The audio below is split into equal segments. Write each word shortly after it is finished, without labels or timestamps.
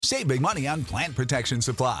Save big money on plant protection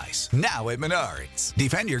supplies. Now at Menards.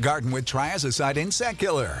 Defend your garden with Triazicide Insect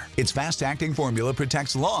Killer. Its fast-acting formula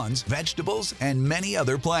protects lawns, vegetables, and many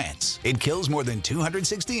other plants. It kills more than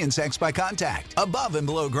 260 insects by contact, above and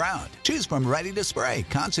below ground. Choose from ready to spray,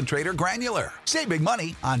 concentrate, or granular. Save big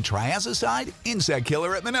money on Triazicide Insect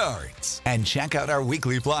Killer at Menards. And check out our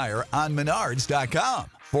weekly flyer on Menards.com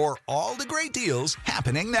for all the great deals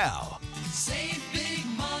happening now. Save big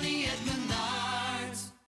money at Menards.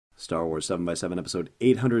 Star Wars 7x7 episode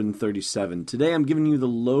 837. Today I'm giving you the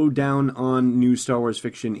lowdown on new Star Wars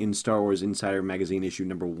fiction in Star Wars Insider Magazine issue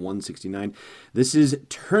number 169. This is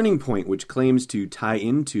Turning Point, which claims to tie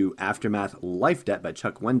into Aftermath Life Debt by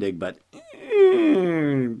Chuck Wendig, but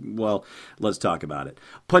well, let's talk about it.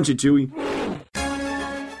 Punch it, Chewie.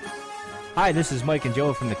 Hi, this is Mike and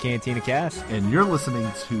Joe from the Cantina Cast. And you're listening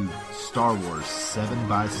to Star Wars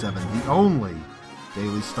 7x7, the only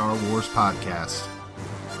daily Star Wars podcast.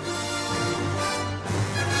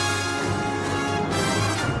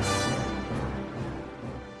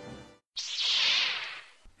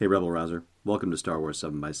 Hey, Rebel Rouser. Welcome to Star Wars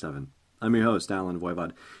 7x7. I'm your host, Alan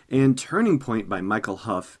Voivod. And Turning Point by Michael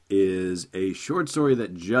Huff is a short story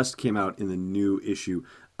that just came out in the new issue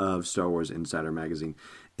of Star Wars Insider Magazine.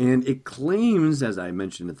 And it claims, as I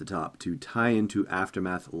mentioned at the top, to tie into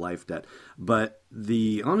Aftermath Life Debt. But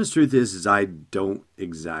the honest truth is I don't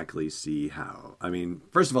exactly see how. I mean,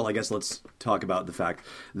 first of all, I guess let's talk about the fact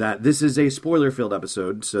that this is a spoiler-filled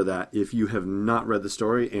episode, so that if you have not read the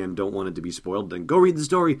story and don't want it to be spoiled, then go read the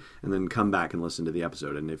story and then come back and listen to the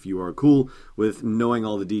episode. And if you are cool with knowing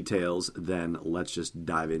all the details, then let's just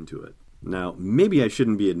dive into it. Now, maybe I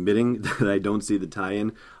shouldn't be admitting that I don't see the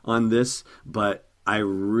tie-in on this, but I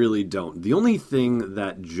really don't. The only thing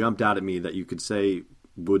that jumped out at me that you could say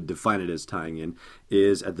would define it as tying in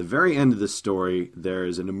is at the very end of the story,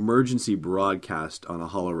 there's an emergency broadcast on a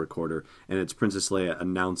holo recorder, and it's Princess Leia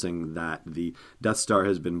announcing that the Death Star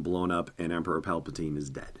has been blown up and Emperor Palpatine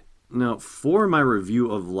is dead. Now, for my review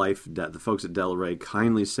of Life Debt, the folks at Del Rey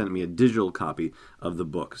kindly sent me a digital copy of the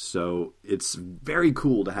book. So it's very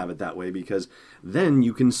cool to have it that way because then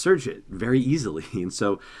you can search it very easily. And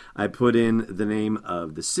so I put in the name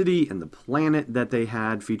of the city and the planet that they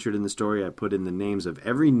had featured in the story. I put in the names of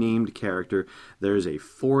every named character. There's a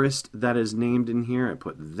forest that is named in here. I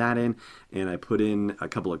put that in. And I put in a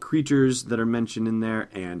couple of creatures that are mentioned in there.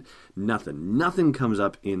 And nothing comes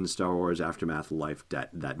up in Star Wars Aftermath Life Debt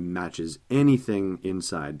that matches anything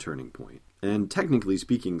inside Turning Point. And technically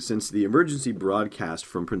speaking, since the emergency broadcast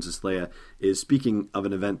from Princess Leia is speaking of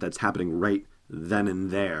an event that's happening right then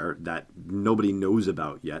and there that nobody knows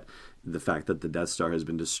about yet, the fact that the Death Star has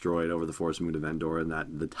been destroyed over the Force Moon of Endor and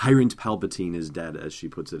that the Tyrant Palpatine is dead, as she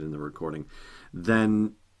puts it in the recording,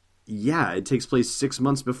 then yeah, it takes place 6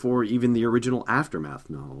 months before even the original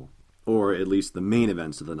Aftermath novel. Or at least the main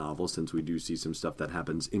events of the novel, since we do see some stuff that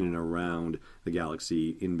happens in and around the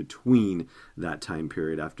galaxy in between that time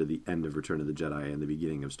period after the end of Return of the Jedi and the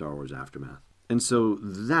beginning of Star Wars Aftermath. And so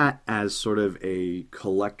that, as sort of a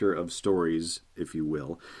collector of stories, if you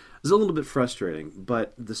will, is a little bit frustrating.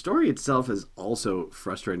 But the story itself is also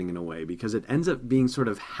frustrating in a way because it ends up being sort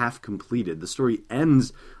of half completed. The story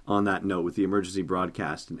ends on that note with the emergency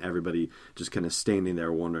broadcast and everybody just kind of standing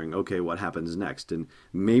there wondering, okay, what happens next? And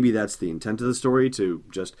maybe that's the intent of the story, to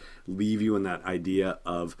just leave you in that idea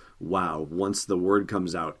of, wow, once the word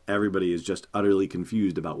comes out, everybody is just utterly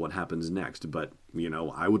confused about what happens next. But, you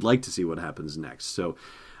know, I would like to see what happens next. So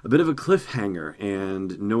a bit of a cliffhanger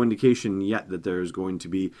and no indication yet that there's going to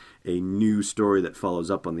be a new story that follows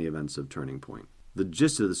up on the events of Turning Point. The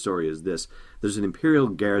gist of the story is this. There's an Imperial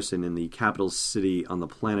garrison in the capital city on the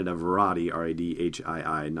planet of Radii,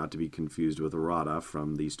 R-A-D-H-I-I, not to be confused with Rada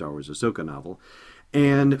from the Star Wars Ahsoka novel.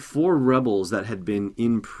 And 4 rebels that had been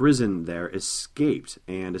in prison there escaped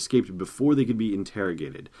before they could be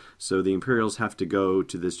interrogated. So the Imperials have to go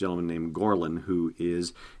to this gentleman named Gorlin, who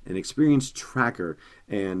is an experienced tracker,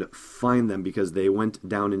 and find them because they went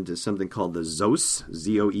down into something called the Zos,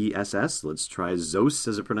 Z-O-E-S-S. Let's try Zos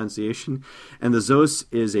as a pronunciation. And the Zos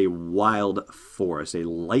is a wild forest, a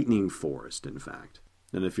lightning forest, in fact.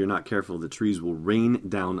 And if you're not careful, the trees will rain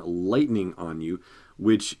down lightning on you,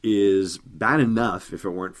 which is bad enough if it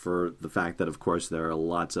weren't for the fact that, of course, there are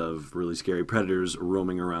lots of really scary predators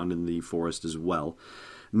roaming around in the forest as well.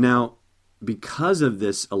 Now, because of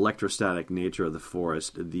this electrostatic nature of the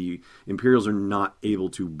forest, the Imperials are not able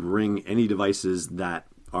to bring any devices that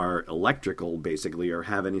are electrical, basically, or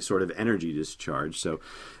have any sort of energy discharge. So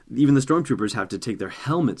even the stormtroopers have to take their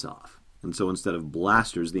helmets off. And so instead of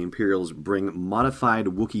blasters, the Imperials bring modified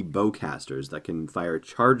Wookiee bowcasters that can fire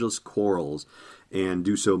chargeless quarrels and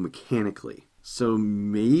do so mechanically. So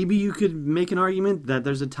maybe you could make an argument that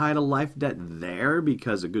there's a tie to life debt there,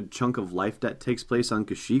 because a good chunk of life debt takes place on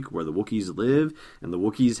Kashyyyk, where the Wookiees live, and the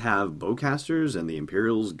Wookiees have bowcasters, and the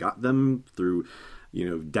Imperials got them through,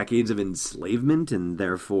 decades of enslavement, and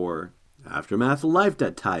therefore, aftermath life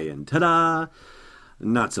debt tie-in. Ta-da!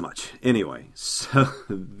 Not so much. Anyway, so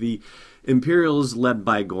the Imperials, led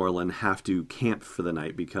by Gorlan, have to camp for the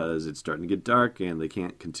night because it's starting to get dark and they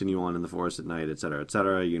can't continue on in the forest at night, etc.,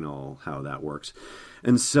 etc. You know how that works.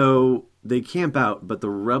 And so they camp out, but the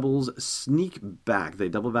rebels sneak back. They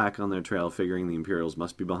double back on their trail, figuring the Imperials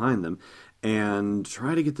must be behind them, and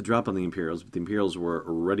try to get the drop on the Imperials. But the Imperials were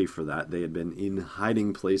ready for that. They had been in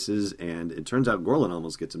hiding places, and it turns out Gorlan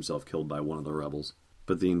almost gets himself killed by one of the rebels.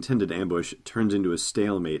 But the intended ambush turns into a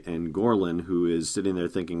stalemate, and Gorlan, who is sitting there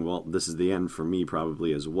thinking, well, this is the end for me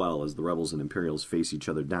probably as well, as the rebels and Imperials face each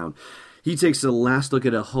other down, he takes a last look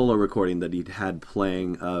at a holo recording that he'd had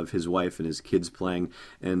playing of his wife and his kids playing,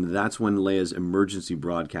 and that's when Leia's emergency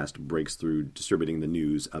broadcast breaks through, distributing the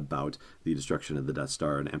news about the destruction of the Death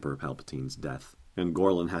Star and Emperor Palpatine's death. And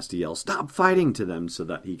Gorlan has to yell, "Stop fighting!" to them so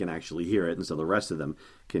that he can actually hear it, and so the rest of them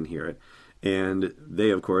can hear it. And they,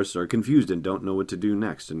 of course, are confused and don't know what to do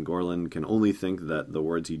next, and Gorlan can only think that the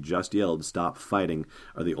words he just yelled, "Stop fighting,"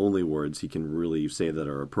 are the only words he can really say that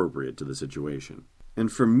are appropriate to the situation.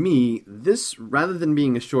 And for me, this, rather than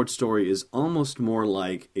being a short story, is almost more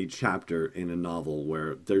like a chapter in a novel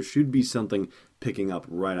where there should be something picking up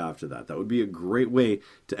right after that. That would be a great way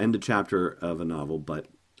to end a chapter of a novel, but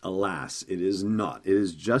alas, it is not. It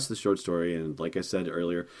is just the short story, and like I said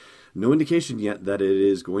earlier, no indication yet that it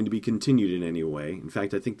is going to be continued in any way. In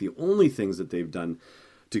fact, I think the only things that they've done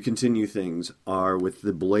to continue things are with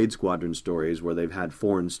the Blade Squadron stories, where they've had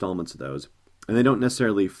 4 installments of those. And they don't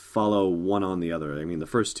necessarily follow one on the other. I mean, the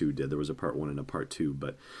first 2 did. There was a part 1 and a part 2,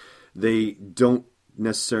 but they don't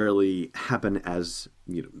necessarily happen as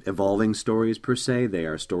evolving stories per se. They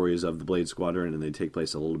are stories of the Blade Squadron, and they take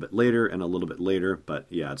place a little bit later and a little bit later, but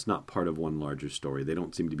yeah, it's not part of one larger story. They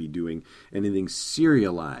don't seem to be doing anything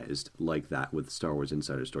serialized like that with Star Wars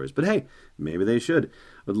Insider stories, but hey, maybe they should.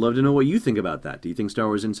 I'd love to know what you think about that. Do you think Star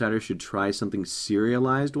Wars Insider should try something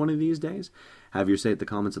serialized one of these days? Have your say at the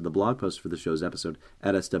comments of the blog post for the show's episode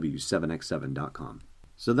at sw7x7.com.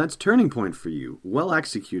 So that's Turning Point for you. Well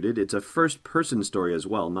executed. It's a first-person story as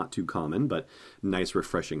well. Not too common, but nice,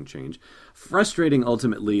 refreshing change. Frustrating,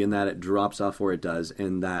 ultimately, in that it drops off where it does,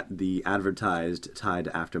 and that the advertised tie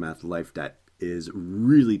to Aftermath life debt is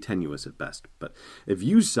really tenuous at best. But if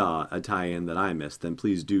you saw a tie-in that I missed, then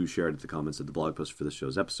please do share it at the comments of the blog post for the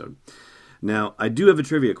show's episode. Now, I do have a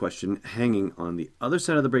trivia question hanging on the other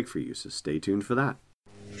side of the break for you, so stay tuned for that.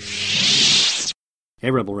 Hey,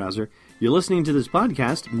 Rebel Rouser. You're listening to this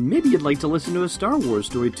podcast, maybe you'd like to listen to a Star Wars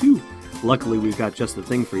story too. Luckily, we've got just the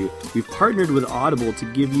thing for you. We've partnered with Audible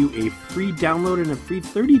to give you a free download and a free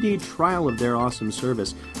 30-day trial of their awesome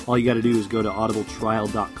service. All you got to do is go to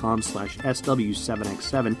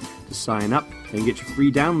audibletrial.com/SW7x7 to sign up and get your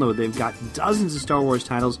free download. They've got dozens of Star Wars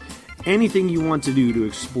titles, anything you want to do to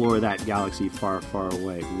explore that galaxy far, far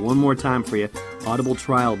away. One more time for you,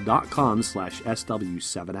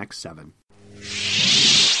 audibletrial.com/SW7x7.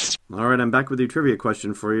 All right, I'm back with your trivia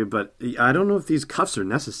question for you, but I don't know if these cuffs are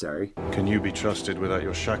necessary. Can you be trusted without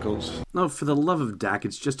your shackles? No, for the love of Dak,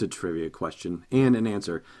 it's just a trivia question and an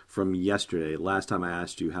answer from yesterday. Last time I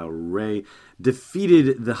asked you how Rey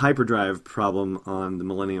defeated the hyperdrive problem on the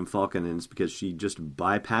Millennium Falcon, and it's because she just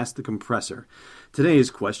bypassed the compressor. Today's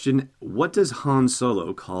question, what does Han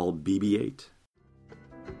Solo call BB-8?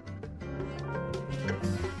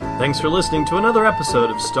 Thanks for listening to another episode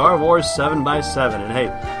of Star Wars 7x7. And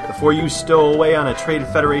hey, before you stow away on a Trade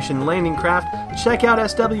Federation landing craft, check out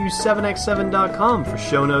SW7x7.com for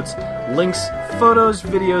show notes, links, photos,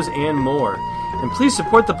 videos, and more. And please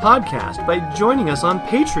support the podcast by joining us on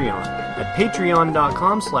Patreon at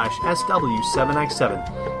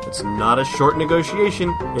patreon.com/SW7x7. It's not a short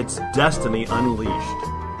negotiation, it's Destiny Unleashed.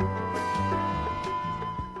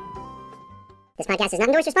 This podcast is not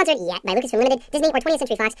endorsed or sponsored yet by Lucasfilm Limited, Disney, or 20th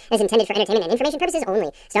Century Fox, and is intended for entertainment and information purposes only.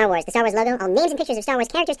 Star Wars, the Star Wars logo, all names and pictures of Star Wars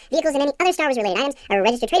characters, vehicles, and any other Star Wars-related items are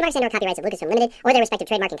registered trademarks and/or copyrights of Lucasfilm Limited or their respective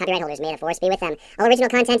trademark and copyright holders. May the force be with them. All original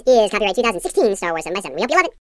content is copyright 2016 Star Wars 7x7. We hope you love it.